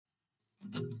You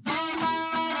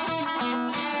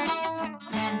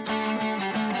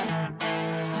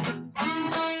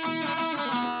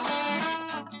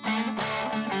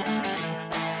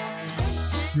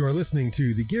are listening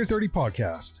to the Gear 30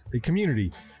 podcast, a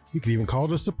community, you could even call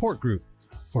it a support group,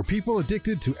 for people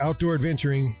addicted to outdoor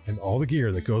adventuring and all the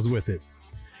gear that goes with it.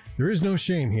 There is no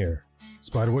shame here. In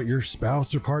spite of what your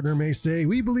spouse or partner may say,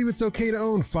 we believe it's okay to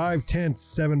own 5 tents,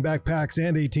 7 backpacks,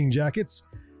 and 18 jackets.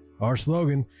 Our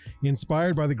slogan,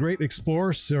 inspired by the great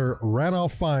explorer Sir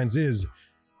Ranulph Fiennes, is,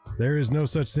 there is no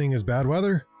such thing as bad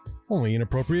weather, only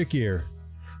inappropriate gear.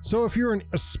 So if you're an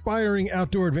aspiring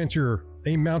outdoor adventurer,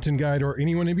 a mountain guide, or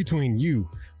anyone in between, you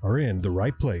are in the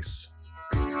right place.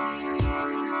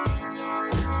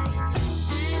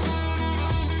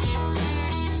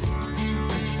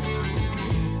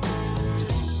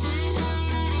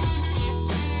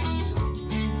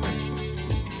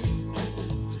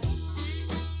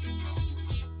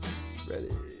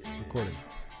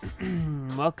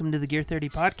 Welcome to the Gear 30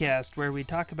 podcast, where we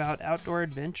talk about outdoor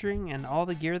adventuring and all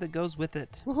the gear that goes with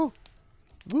it. Woohoo!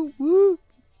 Woo woo!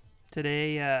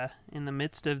 Today, in the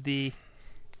midst of the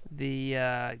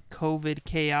COVID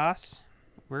chaos,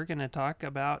 we're going to talk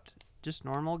about just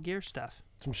normal gear stuff.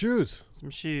 Some shoes.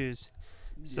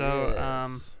 So,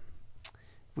 Yes.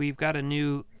 we've got a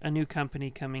new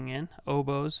company coming in,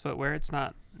 Oboz Footwear. It's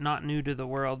not new to the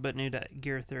world, but new to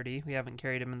Gear 30. We haven't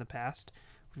carried them in the past.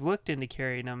 We've looked into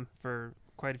carrying them for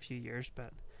quite a few years,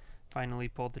 but finally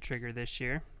pulled the trigger this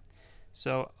year.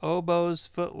 So Oboz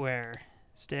Footwear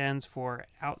stands for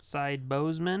Outside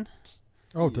Bowsman.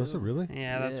 Oh, does it really?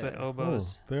 Yeah, that's what Yeah.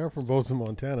 Oboz. Oh, they are from Bozeman,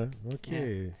 Montana.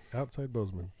 Okay, outside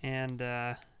Bozeman. And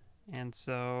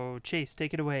so Chase,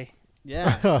 take it away.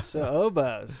 Yeah. So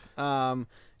Oboz,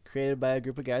 created by a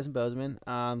group of guys in Bozeman.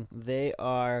 They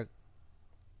are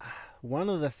one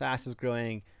of the fastest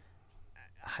growing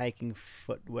hiking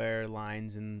footwear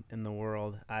lines in the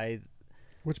world.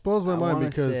 Which blows my mind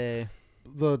because say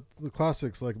the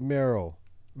classics like Merrill,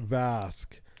 Vask,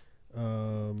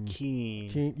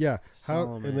 Keen, yeah,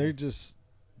 Solomon. and they're just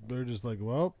like,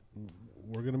 well,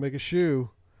 we're gonna make a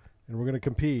shoe, and we're gonna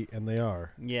compete, and they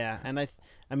are. Yeah, and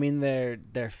I mean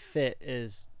their fit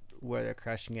is where they're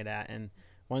crushing it at, and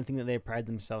one thing that they pride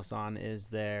themselves on is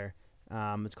their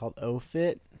it's called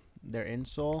O-Fit, their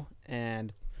insole,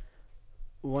 and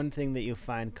one thing that you'll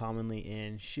find commonly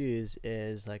in shoes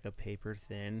is like a paper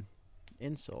thin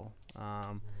insole.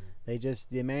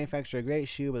 They manufacture a great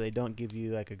shoe, but they don't give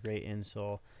you like a great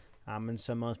insole. And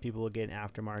so most people will get an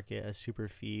aftermarket, a super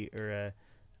feet, or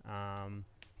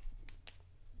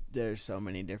there's so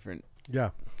many different,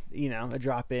 Yeah, a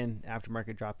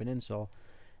aftermarket drop-in insole.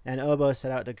 And Oboz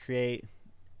set out to create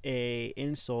a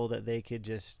insole that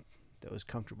that was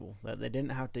comfortable, that you didn't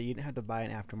have to buy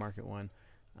an aftermarket one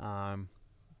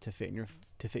to fit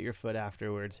your foot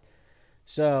afterwards.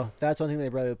 So that's one thing they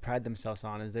really pride themselves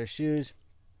on, is their shoes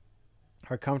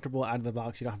are comfortable out of the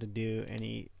box. You don't have to do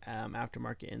any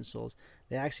aftermarket insoles.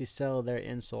 They actually sell their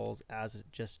insoles as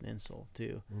just an insole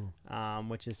too,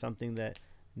 which is something that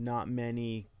not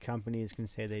many companies can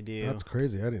say they do. that's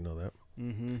crazy. I didn't know that.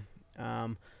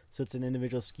 Mm-hmm. So it's an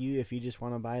individual SKU. If you just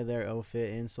want to buy their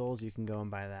O-Fit insoles, you can go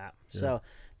and buy that. Yeah. So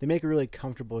they make a really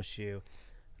comfortable shoe.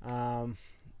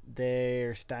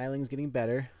 Their styling's getting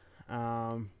better,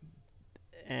 and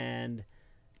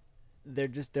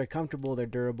they're comfortable, they're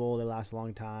durable, they last a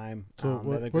long time. So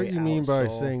what you mean by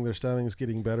saying their styling is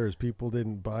getting better is people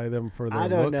didn't buy them for their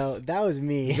looks? I don't know. That was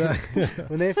me.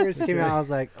 When they first came out, I was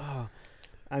like, oh.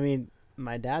 I mean,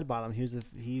 my dad bought them. He was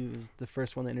the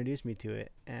first one that introduced me to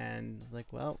it, and I was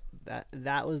like, well,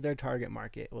 that was their target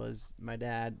market. Was my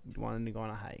dad wanted to go on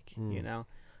a hike,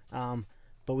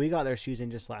 But we got their shoes in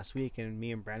just last week, and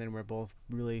me and Brandon were both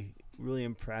really, really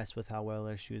impressed with how well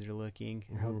their shoes are looking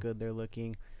and how good they're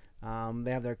looking.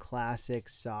 They have their classic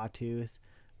sawtooth,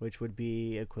 which would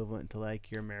be equivalent to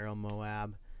like your Merrill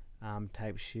Moab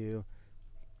type shoe.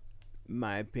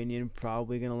 My opinion,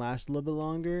 probably going to last a little bit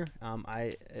longer.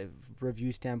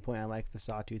 Review standpoint, I like the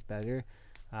sawtooth better.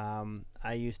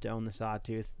 I used to own the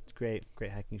sawtooth. It's great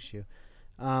hiking shoe.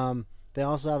 They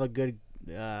also have a good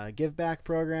give back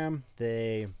program.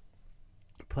 They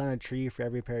plant a tree for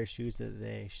every pair of shoes that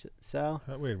they sell.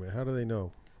 Wait a minute. How do they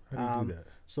know? How do you do that?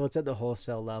 So it's at the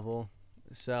wholesale level.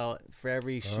 So for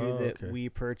every shoe that we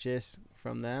purchase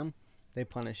from them, they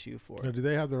plant a shoe for. Now, do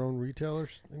they have their own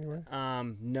retailers anywhere?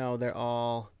 No, they're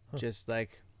all just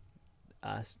like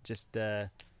us, just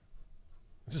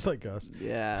like us.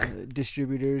 Yeah,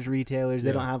 distributors, retailers. They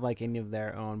Yeah. don't have like any of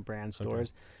their own brand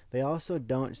stores. Okay. They also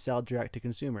don't sell direct to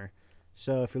consumer.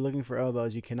 So if you're looking for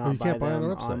Oboz, you cannot buy can't buy on them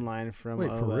their website. online from Wait,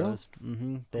 Oboz. for real?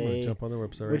 Mm-hmm. I'm gonna jump on their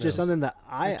website right Which now. is something that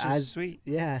Which is sweet.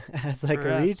 as like for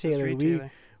a us as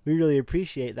retailer, we really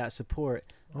appreciate that support.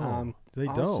 They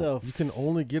also don't. You can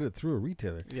only get it through a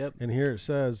retailer. Yep. And here it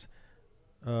says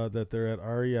that they're at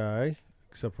REI,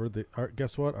 except for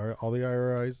guess what? All the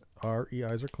REIs are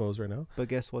closed right now. But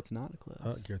guess what's not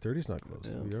closed? Gear 30 is not closed.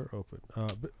 Yeah. We are open.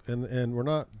 And we're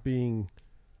not being,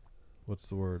 what's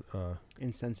the word?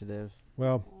 Insensitive.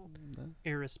 Well,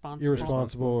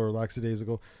 irresponsible or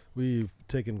lackadaisical. We've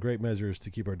taken great measures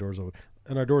to keep our doors open.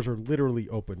 And our doors are literally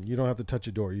open. You don't have to touch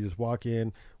a door. You just walk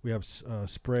in. We have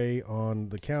spray on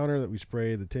the counter that we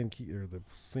spray the 10 key or the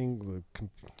thing, the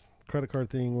credit card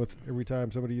thing with every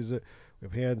time somebody uses it. We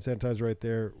have hand sanitizer right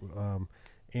there.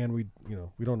 And we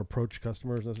don't approach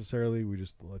customers necessarily. We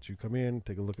just let you come in,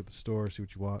 take a look at the store, see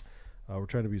what you want. We're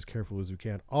trying to be as careful as we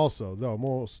can. Also, though,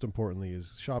 most importantly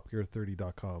is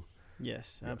shopgear30.com.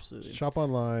 Yes, absolutely. Shop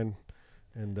online,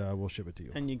 and we'll ship it to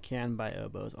you. And you can buy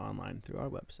Oboz online through our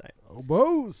website.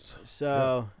 Oboz!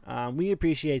 So we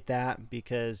appreciate that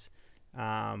because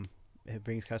it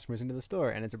brings customers into the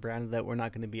store, and it's a brand that we're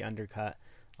not going to be undercut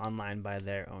online by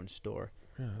their own store.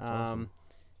 Yeah, that's awesome.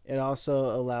 It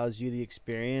also allows you the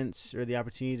experience or the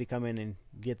opportunity to come in and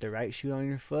get the right shoe on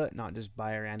your foot, not just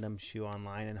buy a random shoe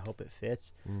online and hope it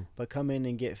fits, but come in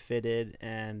and get fitted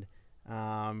and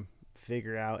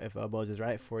figure out if Oboz is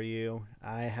right for you.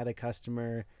 I had a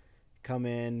customer come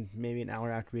in maybe an hour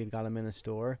after we had got him in the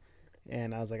store,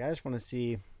 and I was like, I just want to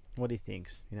see what he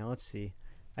thinks. Let's see.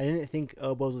 I didn't think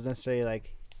Oboz was necessarily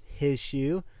like his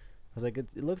shoe. I was like,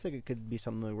 it looks like it could be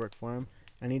something that would work for him.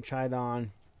 And he tried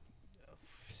on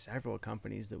several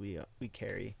companies that we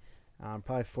carry,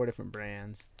 probably 4 different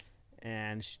brands,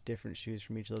 and different shoes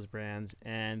from each of those brands.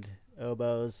 And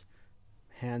Oboz,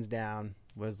 hands down,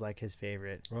 was like his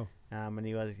favorite. Wow. And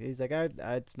he's like,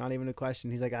 it's not even a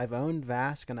question. He's like, I've owned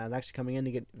Vask, and I was actually coming in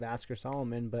to get Vask or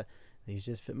Solomon, but these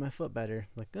just fit my foot better.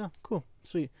 Like, oh, cool,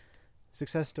 sweet,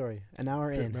 success story. An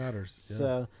hour in. Fit matters. Yeah.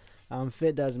 So,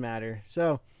 fit does matter.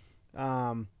 So,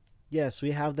 yes,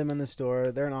 we have them in the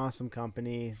store. They're an awesome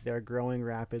company. They're growing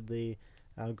rapidly.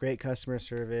 Great customer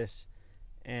service,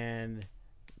 and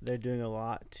they're doing a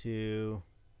lot to,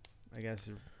 I guess.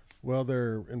 Well,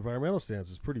 their environmental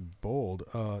stance is pretty bold.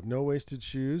 No wasted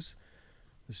shoes.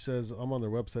 It says, I'm on their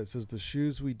website, it says the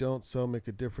shoes we don't sell make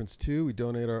a difference too. We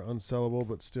donate our unsellable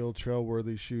but still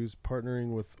trail-worthy shoes,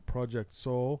 partnering with Project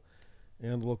Soul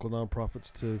and local nonprofits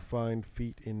to find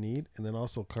feet in need. And then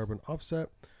also carbon offset.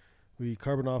 We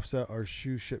carbon offset our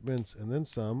shoe shipments and then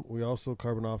some. We also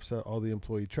carbon offset all the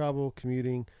employee travel,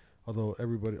 commuting, although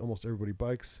almost everybody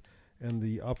bikes, and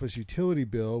the office utility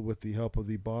bill with the help of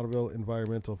the Bonneville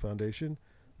Environmental Foundation.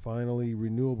 Finally,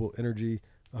 renewable energy.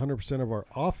 100% of our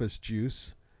office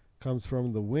juice comes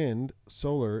from the wind,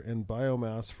 solar, and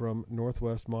biomass from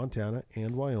Northwest Montana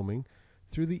and Wyoming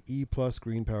through the E+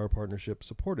 Green Power Partnership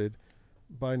supported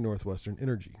by Northwestern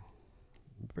Energy.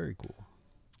 Very cool.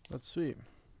 That's sweet.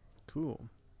 Cool.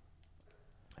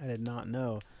 I did not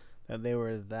know that they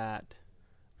were that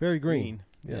very green.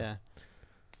 Yeah.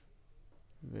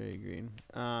 Very green.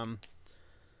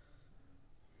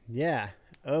 Yeah.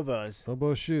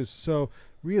 Oboz shoes. So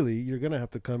really, you're gonna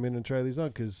have to come in and try these on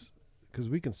because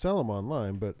we can sell them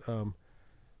online, but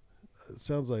it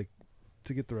sounds like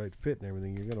to get the right fit and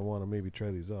everything, you're gonna want to maybe try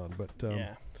these on. But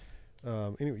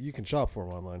anyway, you can shop for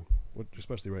them online,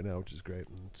 especially right now, which is great.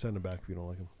 And send them back if you don't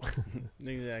like them.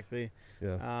 Exactly.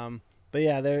 Yeah. But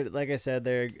yeah, they're, like I said,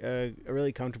 they're a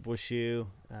really comfortable shoe.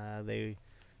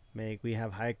 We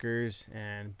have hikers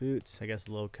and boots, I guess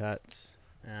low cuts,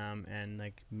 and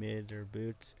like mid or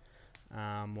boots,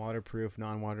 waterproof,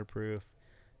 non-waterproof,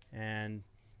 and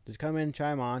just come in and try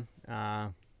them on.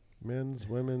 Men's,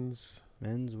 women's,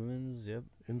 yep.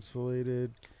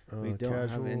 Insulated. We don't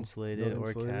casual, have insulated or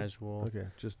insulated? casual. Okay,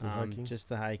 just the hiking. Just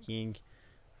the hiking.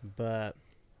 But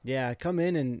yeah, come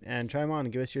in and try them on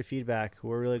and give us your feedback.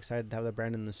 We're really excited to have the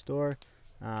brand in the store.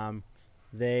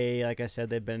 They, like I said,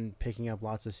 they've been picking up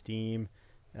lots of steam.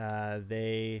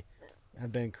 They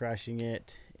have been crushing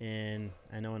it in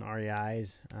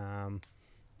REIs.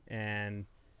 And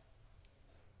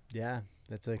yeah,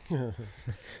 that's like so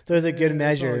it's a good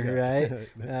measure, right?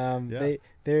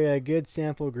 They're a good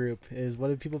sample group is what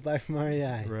do people buy from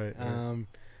REI. Right.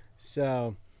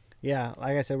 So yeah,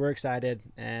 like I said, we're excited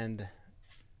and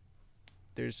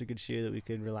there's a good shoe that we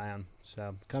could rely on.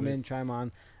 So come in, try them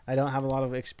on. I don't have a lot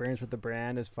of experience with the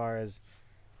brand as far as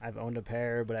I've owned a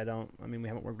pair, but we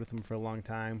haven't worked with them for a long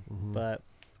time, but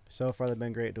so far they've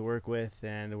been great to work with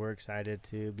and we're excited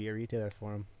to be a retailer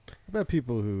for them. I bet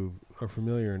people who are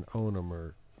familiar and own them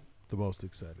are the most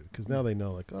excited because now they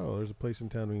know, like, oh, there's a place in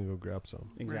town we can go grab some.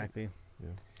 Exactly. Yeah.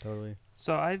 Totally.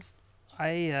 So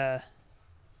I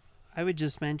would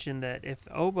just mention that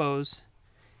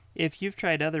if you've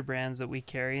tried other brands that we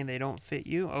carry and they don't fit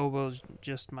you, Oboz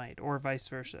just might, or vice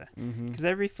versa. Because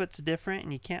every foot's different,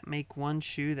 and you can't make one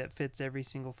shoe that fits every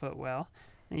single foot well.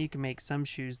 And you can make some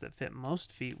shoes that fit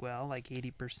most feet well, like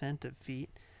 80% of feet.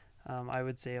 I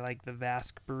would say like the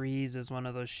Vask Breeze is one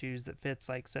of those shoes that fits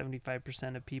like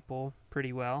 75% of people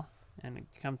pretty well and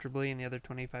comfortably, and the other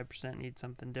 25% need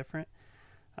something different.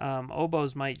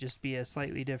 Oboz might just be a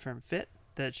slightly different fit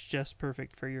that's just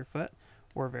perfect for your foot,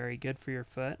 or very good for your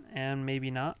foot, and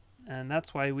maybe not. And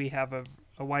that's why we have a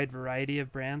wide variety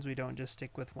of brands. We don't just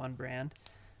stick with one brand,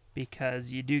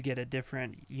 because you do get a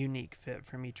different, unique fit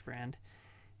from each brand.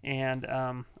 And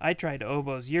I tried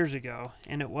Oboz years ago,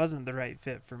 and it wasn't the right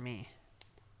fit for me.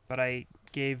 But I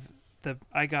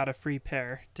got a free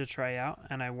pair to try out,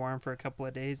 and I wore them for a couple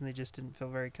of days, and they just didn't feel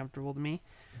very comfortable to me.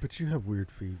 But you have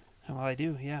weird feet. Well, I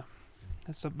do, yeah.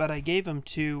 But I gave them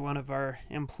to one of our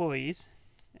employees,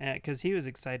 because he was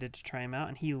excited to try them out,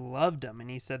 and he loved them,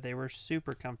 and he said they were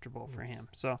super comfortable for him.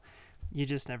 So you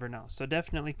just never know. So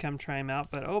definitely come try them out.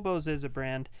 But Oboz is a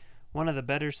brand, one of the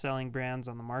better selling brands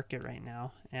on the market right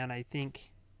now, and I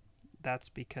think that's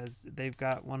because they've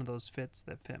got one of those fits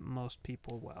that fit most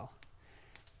people well.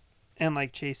 And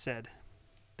like Chase said,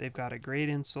 they've got a great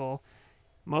insole.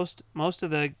 Most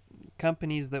of the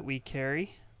companies that we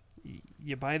carry,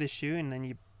 you buy the shoe and then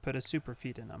you put a super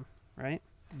feet in them, right?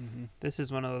 This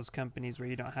is one of those companies where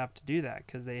you don't have to do that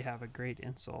because they have a great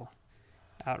insole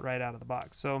right out of the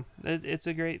box. So it's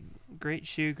a great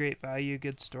shoe, great value,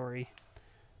 good story.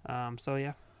 So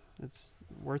yeah, it's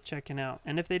worth checking out.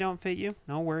 And if they don't fit you,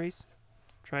 no worries.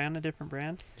 Try on a different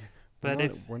brand.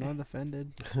 But we're not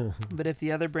offended. But if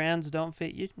the other brands don't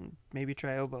fit you, maybe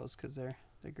try Oboz because they're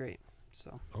great.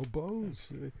 So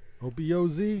Oboz,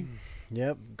 OBOZ.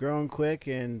 Yep, growing quick,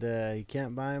 and you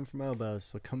can't buy them from Oboz,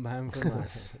 so come buy them from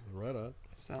us. Right on.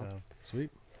 So Sweet.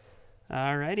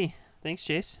 Alrighty, thanks,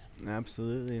 Chase.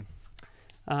 Absolutely.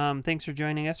 Thanks for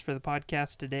joining us for the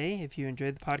podcast today. If you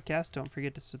enjoyed the podcast, don't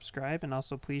forget to subscribe, and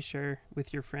also please share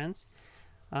with your friends.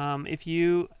 If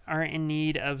you are in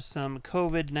need of some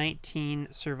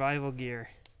COVID-19 survival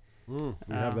gear, we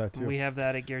have that too. We have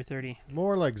that at Gear 30.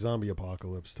 More like zombie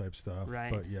apocalypse type stuff.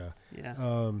 Right. But yeah.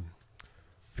 Yeah.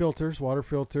 Filters, water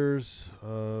filters,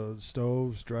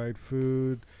 stoves, dried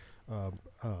food,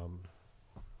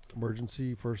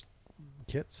 emergency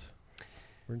kits.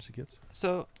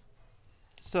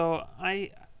 So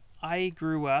I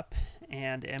grew up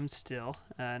and am still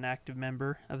an active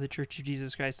member of the Church of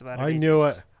Jesus Christ of Latter-day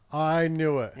Saints. I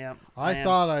knew it. Yep. I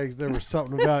thought there was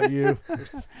something about you.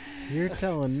 You're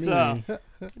telling me. So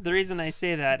the reason I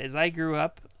say that is I grew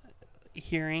up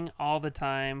hearing all the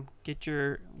time, get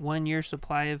your 1 year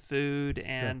supply of food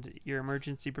and your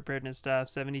emergency preparedness stuff,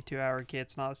 72-hour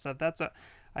kits and all that stuff.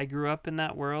 I grew up in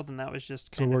that world, and that was just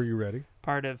kind of. So were you ready?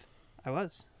 Part of. I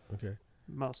was. Okay.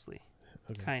 Mostly.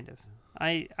 Okay. Kind of.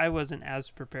 I wasn't as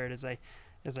prepared as I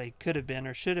could have been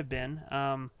or should have been.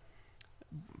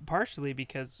 Partially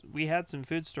because we had some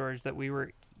food storage that we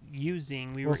were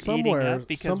using. We were eating up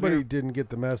because somebody didn't get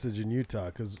the message in Utah,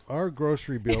 because our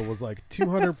grocery bill was like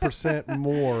 200%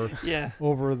 more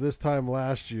over this time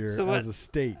last year as a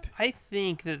state. I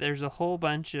think that there's a whole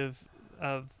bunch of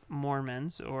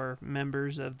Mormons or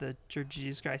members of the Church of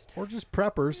Jesus Christ, or just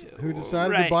preppers who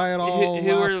decided to buy it all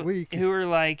last week, who were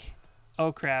like,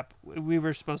 oh crap, we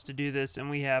were supposed to do this and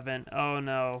we haven't. Oh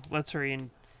no, let's hurry and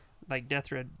like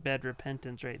deathbed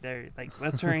repentance right there. Like,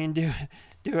 let's hurry and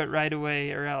do it right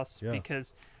away or else. Yeah.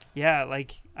 Because,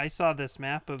 like I saw this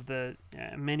map of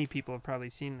many people have probably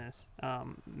seen this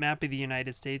map of the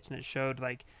United States, and it showed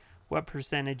like what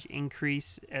percentage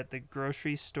increase at the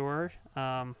grocery store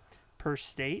per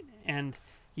state. And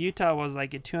Utah was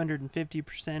like a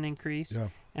 250% increase. Yeah.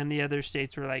 And the other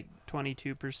states were like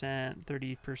 22%,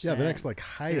 30%. Yeah, the next like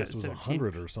highest was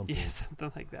 100 or something. Yeah,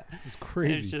 something like that. It's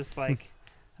crazy. And it's just like...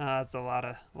 it's a lot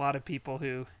of people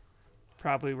who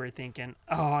probably were thinking,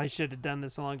 oh, I should have done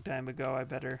this a long time ago. I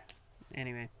better.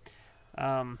 Anyway.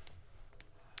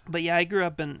 But yeah, I grew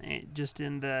up in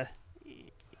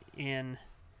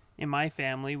my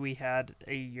family, we had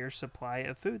a year's supply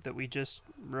of food that we just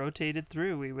rotated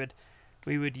through. We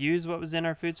would use what was in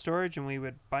our food storage, and we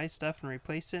would buy stuff and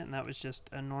replace it. And that was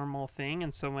just a normal thing.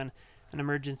 And so when an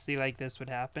emergency like this would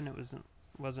happen, it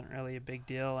wasn't really a big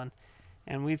deal.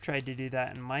 And we've tried to do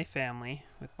that in my family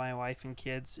with my wife and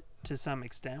kids to some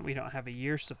extent. We don't have a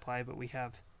year's supply, but we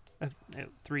have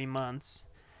 3 months.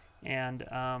 And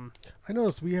I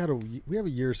noticed we have a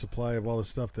year's supply of all the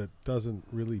stuff that doesn't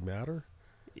really matter.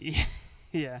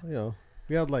 yeah. You know,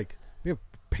 we have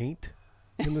paint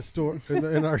in the store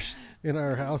in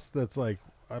our house that's like,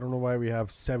 I don't know why we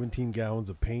have 17 gallons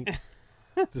of paint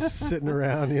just sitting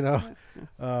around, you know.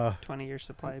 20-year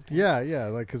supply of paint. Yeah,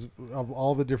 like because of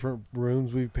all the different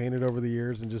rooms we've painted over the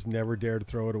years and just never dared to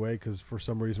throw it away because for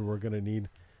some reason we're going to need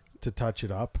to touch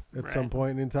it up at some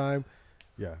point in time.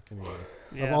 Yeah, anyway.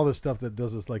 Yeah. Of all the stuff that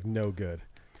does us like no good,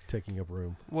 taking up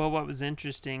room. Well, what was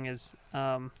interesting is,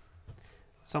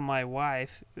 so my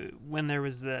wife, when there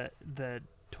was the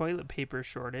toilet paper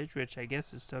shortage, which I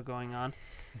guess is still going on,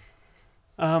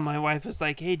 my wife was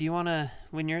like, "Hey,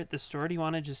 when you're at the store, do you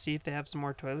want to just see if they have some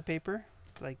more toilet paper?"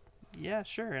 Like, yeah,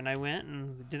 sure. And I went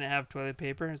and we didn't have toilet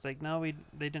paper. It's like, no,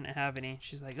 they didn't have any.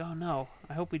 She's like, "Oh no,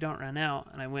 I hope we don't run out."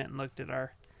 And I went and looked at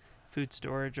our food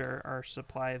storage or our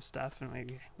supply of stuff,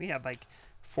 and we had like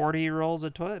 40 rolls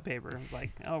of toilet paper.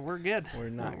 Like, oh, we're good. We're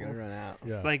not gonna run out.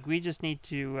 Yeah. Like, we just need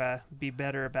to be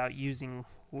better about using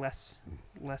less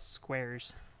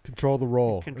squares. Control the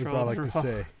roll. Control is all I the like to roll.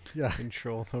 say. Yeah.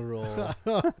 Control the roll.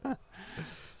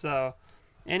 So,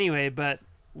 anyway, but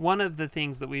one of the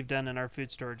things that we've done in our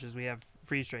food storage is we have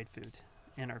freeze-dried food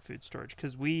in our food storage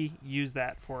because we use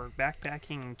that for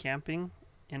backpacking and camping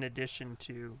in addition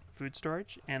to food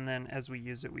storage. And then as we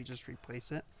use it, we just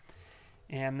replace it.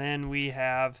 And then we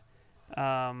have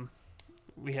some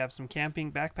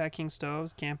backpacking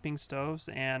stoves, camping stoves,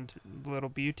 and little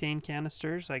butane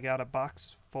canisters. I got a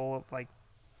box full of like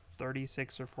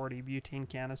 36 or 40 butane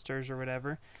canisters or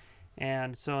whatever.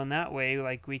 And so in that way,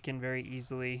 like, we can very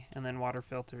easily, and then water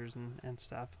filters and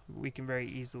stuff, we can very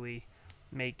easily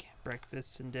make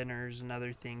breakfasts and dinners and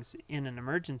other things in an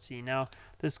emergency. Now,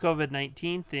 this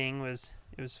COVID-19 thing was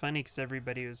funny because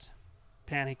everybody was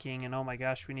panicking and, oh my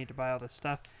gosh, we need to buy all this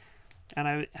stuff.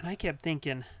 And I kept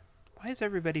thinking, why is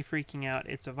everybody freaking out?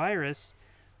 It's a virus.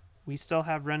 We still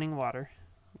have running water.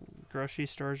 Grocery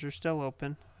stores are still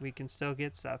open. We can still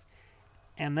get stuff.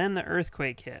 And then the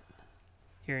earthquake hit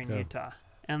here in Utah.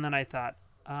 And then I thought,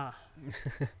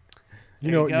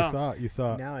 You know what you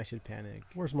thought? Now I should panic.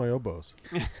 Where's my Oboz?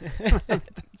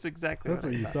 That's exactly That's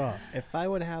what you thought. If I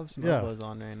would have some elbows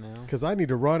on right now. Because I need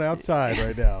to run outside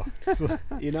right now. So.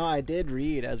 You know, I did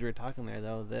read as we were talking there,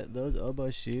 though, that those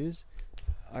Oboz shoes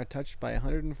are touched by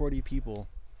 140 people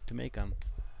to make them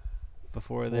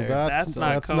before they're... Well, that's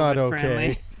not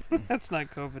okay. That's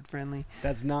not COVID friendly.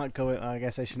 That's not COVID. I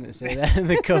guess I shouldn't say that,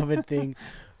 the COVID thing.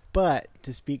 But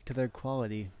to speak to their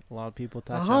quality, a lot of people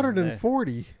touch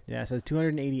 140? Yeah, it says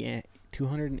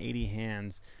 280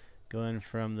 hands going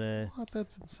from the... What?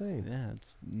 That's insane. Yeah,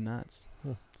 it's nuts.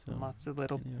 Huh. So lots of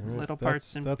little Right.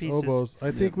 parts and that's pieces. Oboz.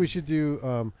 I think we should do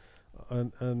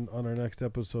on our next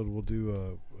episode we'll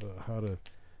do how to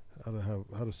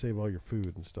save all your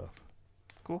food and stuff.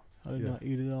 Cool. How to not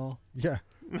eat it all. Yeah.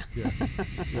 Yeah.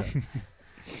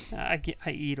 I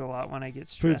eat a lot when I get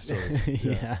stressed. Food storage.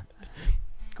 Yeah.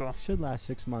 Cool. Should last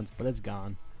 6 months, but it's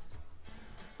gone.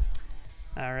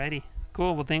 Alrighty.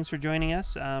 Cool. Well, thanks for joining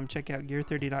us. Check out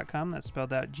gear30.com. That's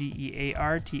spelled out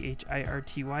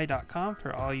GEARTHIRTY.com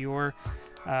for all your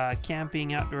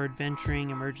camping, outdoor adventuring,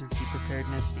 emergency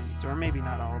preparedness needs. Or maybe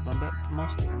not all of them, but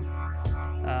most of them.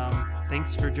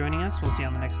 Thanks for joining us. We'll see you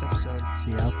on the next episode.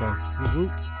 See you out there. Woo-hoo.